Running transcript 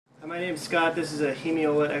name's Scott. This is a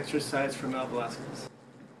hemiola exercise from Mel Velasquez.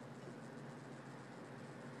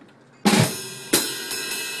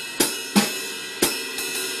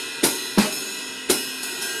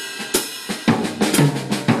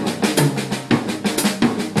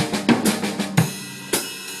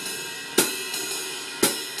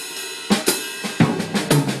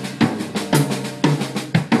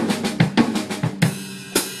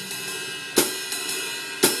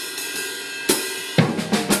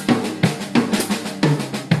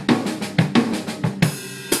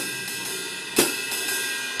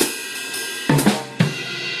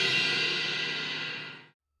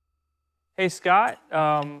 Hey Scott,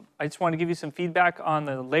 I just want to give you some feedback on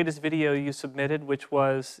the latest video you submitted, which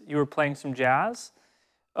was you were playing some jazz.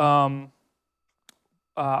 I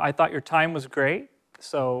thought your time was great,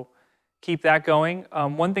 so keep that going.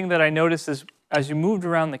 One thing that I noticed is as you moved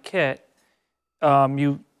around the kit,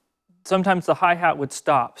 sometimes the hi-hat would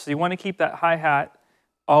stop. So you want to keep that hi-hat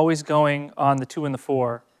always going on the 2 and the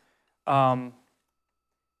 4. The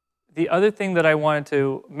other thing that I wanted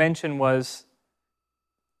to mention was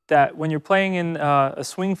that when you're playing in a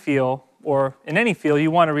swing feel, or in any feel,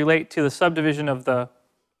 you want to relate to the subdivision of the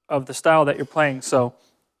style that you're playing. So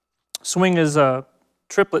swing is a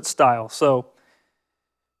triplet style. So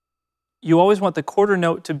you always want the quarter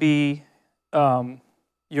note to be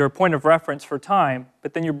your point of reference for time,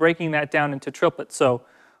 but then you're breaking that down into triplets. So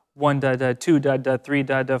 1 da da, 2 da da, 3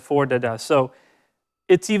 da da, 4 da da. So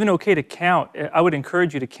it's even okay to count. I would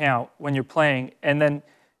encourage you to count when you're playing, and then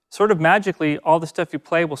sort of magically, all the stuff you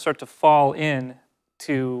play will start to fall in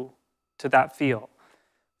to that feel.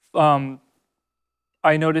 I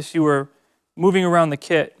noticed you were moving around the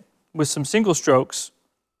kit with some single strokes.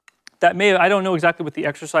 That I don't know exactly what the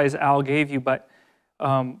exercise Al gave you, but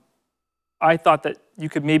I thought that you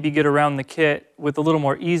could maybe get around the kit with a little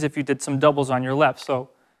more ease if you did some doubles on your left. So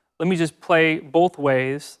let me just play both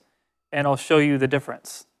ways, and I'll show you the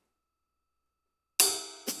difference.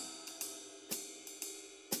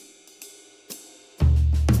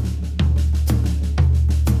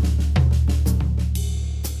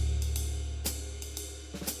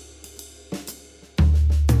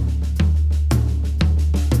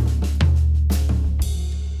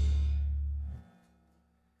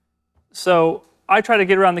 So I try to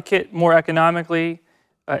get around the kit more economically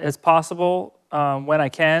as possible when I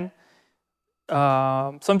can.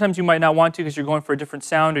 Sometimes you might not want to because you're going for a different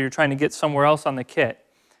sound or you're trying to get somewhere else on the kit.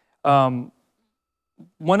 One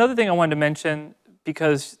other thing I wanted to mention,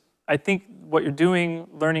 because I think what you're doing,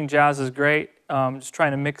 learning jazz is great, just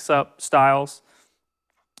trying to mix up styles,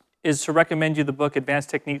 is to recommend you the book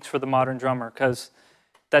Advanced Techniques for the Modern Drummer, because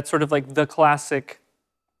that's sort of like the classic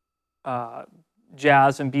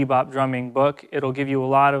jazz and bebop drumming book. It'll give you a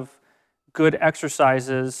lot of good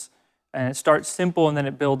exercises, and it starts simple and then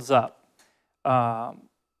it builds up.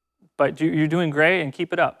 But you're doing great, and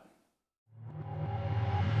keep it up.